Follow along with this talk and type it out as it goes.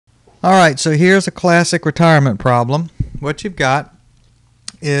All right, so here's a classic retirement problem. What you've got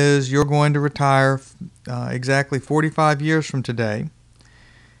is you're going to retire exactly 45 years from today,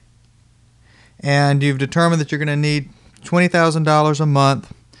 and you've determined that you're going to need $20,000 a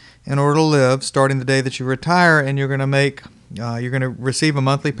month in order to live starting the day that you retire, and you're going to receive a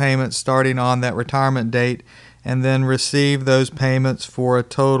monthly payment starting on that retirement date, and then receive those payments for a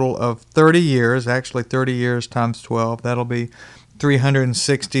total of 30 years, actually 30 years times 12, that'll be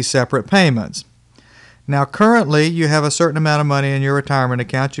 360 separate payments. Now currently you have a certain amount of money in your retirement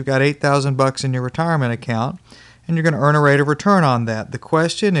account. You've got $8,000 in your retirement account, and you're going to earn a rate of return on that. The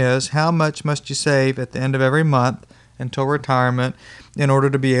question is, how much must you save at the end of every month until retirement in order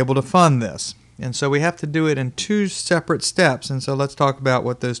to be able to fund this? And so we have to do it in two separate steps, and so let's talk about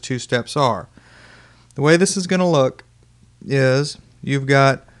what those two steps are. The way this is going to look is you've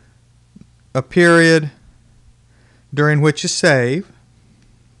got a period during which you save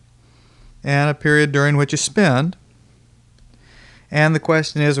and a period during which you spend. And the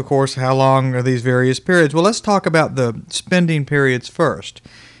question is, of course, how long are these various periods? Well, let's talk about the spending periods first.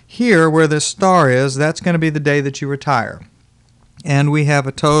 Here, where this star is, that's going to be the day that you retire. And we have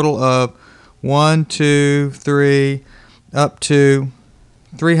a total of 1, 2, 3, up to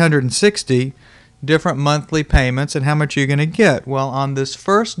 360 different monthly payments. And how much are you going to get? Well, on this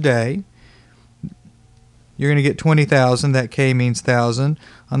first day, you're going to get $20,000. That K means 1,000.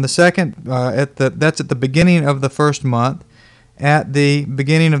 On the second, that's at the beginning of the first month. At the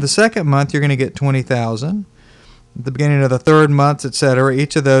beginning of the second month, you're going to get $20,000. At the beginning of the third month, etc.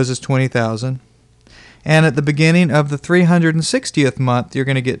 Each of those is $20,000. And at the beginning of the 360th month, you're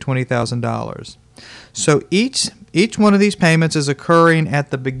going to get $20,000. So each one of these payments is occurring at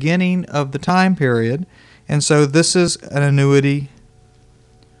the beginning of the time period, and so this is an annuity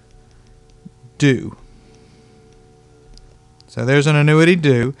due. So there's an annuity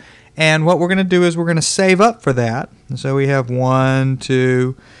due, and what we're going to do is we're going to save up for that. And so we have 1,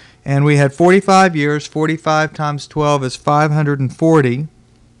 2, and we had 45 years. 45 times 12 is 540.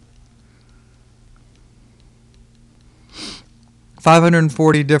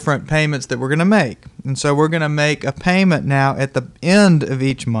 540 different payments that we're going to make. And so we're going to make a payment now at the end of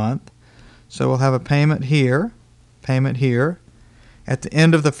each month. So we'll have a payment here, at the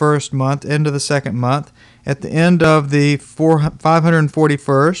end of the first month, end of the second month, at the end of the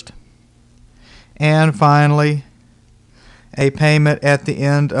 541st, and finally a payment at the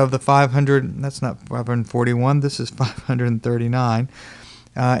end of the 500, that's not 541, this is 539,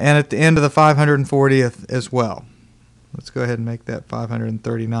 and at the end of the 540th as well. Let's go ahead and make that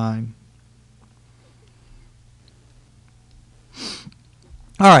 539.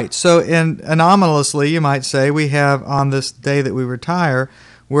 All right, so anomalously, you might say, we have on this day that we retire,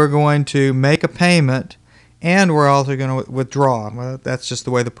 we're going to make a payment and we're also going to withdraw. Well, that's just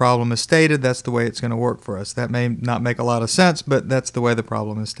the way the problem is stated. That's the way it's going to work for us. That may not make a lot of sense, but that's the way the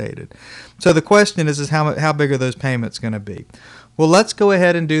problem is stated. So the question is how big are those payments going to be? Well, let's go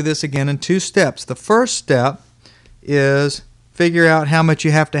ahead and do this again in two steps. The first step is figure out how much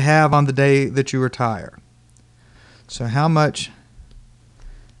you have to have on the day that you retire. So how much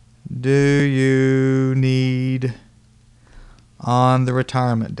do you need on the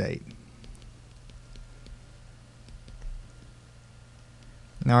retirement date?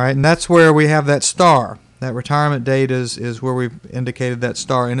 All right, and that's where we have that star. That retirement date is where we've indicated that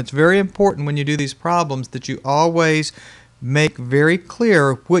star. And it's very important when you do these problems that you always make very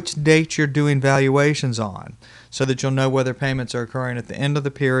clear which date you're doing valuations on, so that you'll know whether payments are occurring at the end of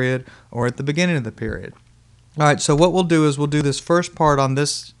the period or at the beginning of the period. All right, so what we'll do is we'll do this first part on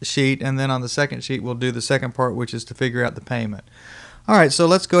this sheet, and then on the second sheet we'll do the second part, which is to figure out the payment. All right, so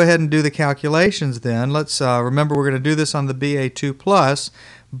let's go ahead and do the calculations then. Let's remember we're going to do this on the BA2 Plus,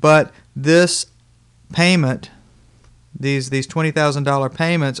 but this payment, these $20,000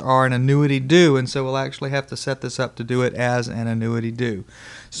 payments are an annuity due, and so we'll actually have to set this up to do it as an annuity due.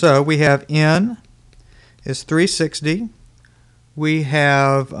 So we have N is 360. We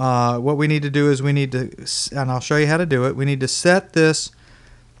have, what we need to do is we need to, and I'll show you how to do it, we need to set this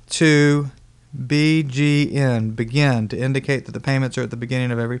to BGN, begin, to indicate that the payments are at the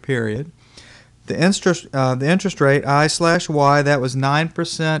beginning of every period. The interest rate, I/Y, that was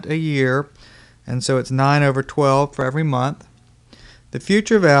 9% a year, and so it's 9 over 12 for every month. The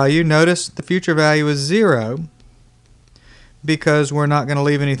future value, notice the future value is 0 because we're not going to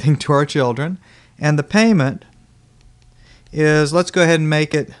leave anything to our children. And the payment is, let's go ahead and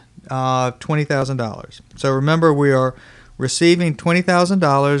make it $20,000. So remember, we are receiving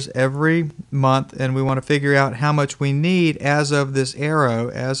 $20,000 every month, and we want to figure out how much we need as of this arrow,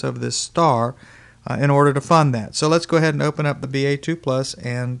 as of this star, in order to fund that. So let's go ahead and open up the BA2 Plus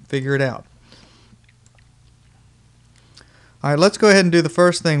and figure it out. All right, let's go ahead and do the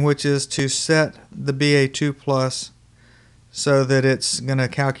first thing, which is to set the BA2 Plus so that it's going to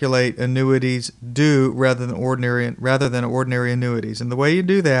calculate annuities due rather than ordinary annuities. And the way you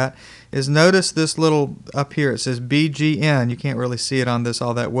do that is, notice this little up here, it says BGN. You can't really see it on this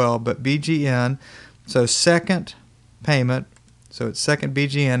all that well, but BGN, so second payment, so it's second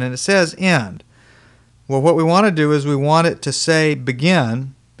BGN, and it says end. Well, what we want to do is we want it to say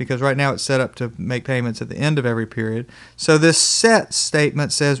begin, because right now it's set up to make payments at the end of every period. So this set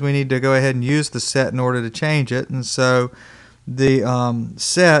statement says we need to go ahead and use the set in order to change it. And so the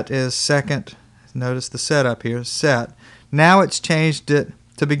set is second. Notice the set up here, set. Now it's changed it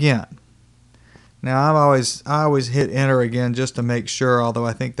to begin. Now I always hit enter again just to make sure, although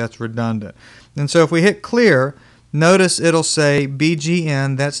I think that's redundant. And so if we hit clear, notice it'll say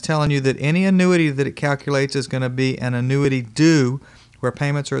BGN. That's telling you that any annuity that it calculates is going to be an annuity due, where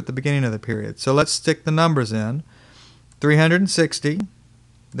payments are at the beginning of the period. So let's stick the numbers in. 360,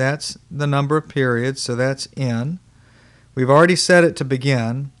 that's the number of periods, so that's N. We've already set it to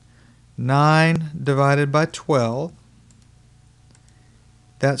begin. 9 divided by 12,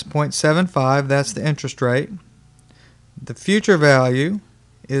 that's 0.75, that's the interest rate. The future value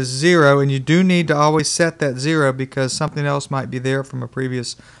is 0, and you do need to always set that 0 because something else might be there from a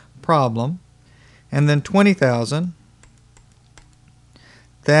previous problem. And then 20,000.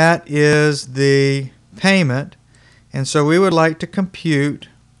 That is the payment, and so we would like to compute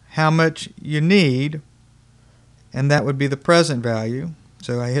how much you need, and that would be the present value.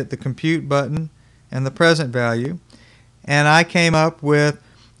 So I hit the compute button and the present value, and I came up with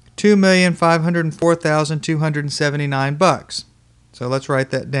 $2,504,279. So let's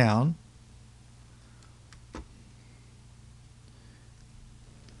write that down.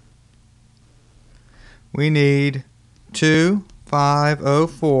 We need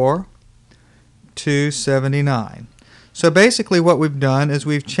 2,504,279. So basically what we've done is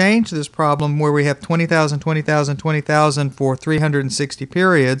we've changed this problem where we have 20,000, 20,000, 20,000 for 360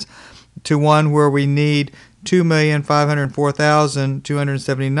 periods to one where we need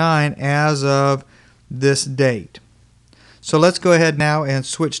 2,504,279 as of this date. So let's go ahead now and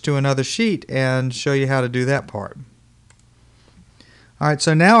switch to another sheet and show you how to do that part. All right,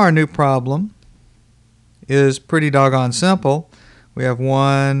 so now our new problem is pretty doggone simple. We have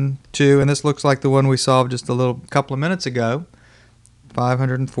 1, 2, and this looks like the one we solved just a couple of minutes ago,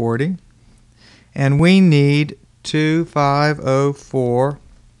 540. And we need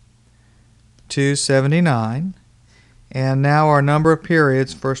 2,504,279. And now our number of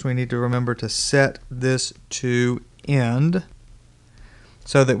periods, first we need to remember to set this to end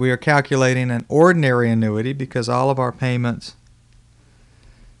so that we are calculating an ordinary annuity, because all of our payment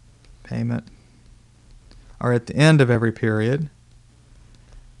are at the end of every period.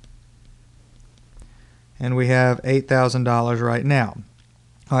 And we have $8,000 right now.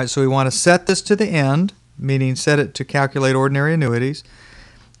 All right, so we want to set this to the end, meaning set it to calculate ordinary annuities.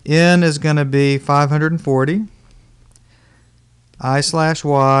 N is going to be 540.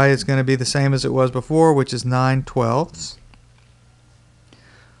 I/Y is going to be the same as it was before, which is 9/12.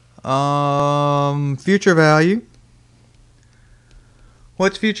 Future value.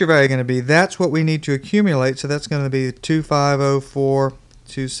 What's future value going to be? That's what we need to accumulate, so that's going to be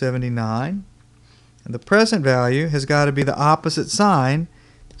 2,504,279. And the present value has got to be the opposite sign.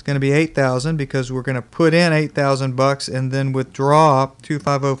 It's going to be 8,000 because we're going to put in $8,000 and then withdraw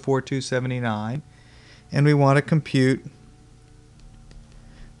 2,504,279, and we want to compute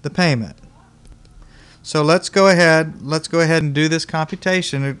the payment. So let's go ahead and do this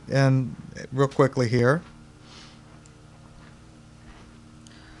computation and real quickly here.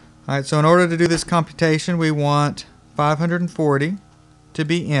 All right, so in order to do this computation, we want 540 to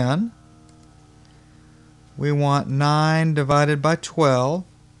be N. We want 9 divided by 12.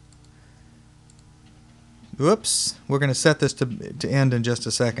 Whoops, we're going to set this to end in just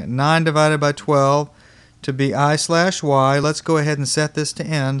a second. 9 divided by 12 to be I/Y. Let's go ahead and set this to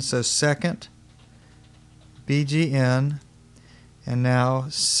end. So second BGN, and now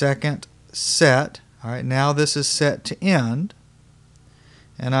second set. All right, now this is set to end.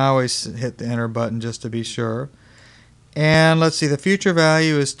 And I always hit the enter button just to be sure. And let's see, the future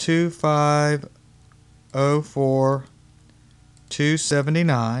value is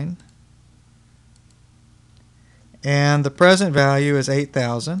 2,504,279. And the present value is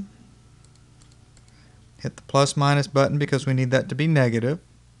 8,000. Hit the plus minus button because we need that to be negative.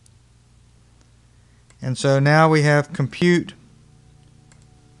 And so now we have compute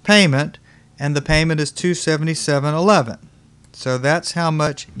payment, and the payment is $277.11. So that's how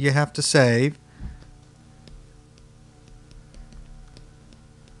much you have to save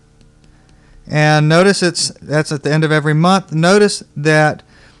And notice that's at the end of every month. Notice that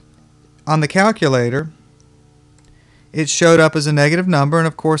on the calculator it showed up as a negative number, and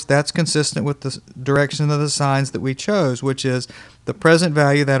of course that's consistent with the direction of the signs that we chose, which is the present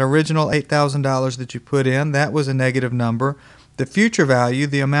value, that original $8,000 that you put in, that was a negative number. The future value,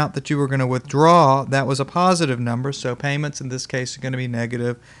 the amount that you were going to withdraw, that was a positive number, so payments in this case are going to be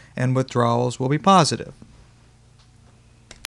negative and withdrawals will be positive.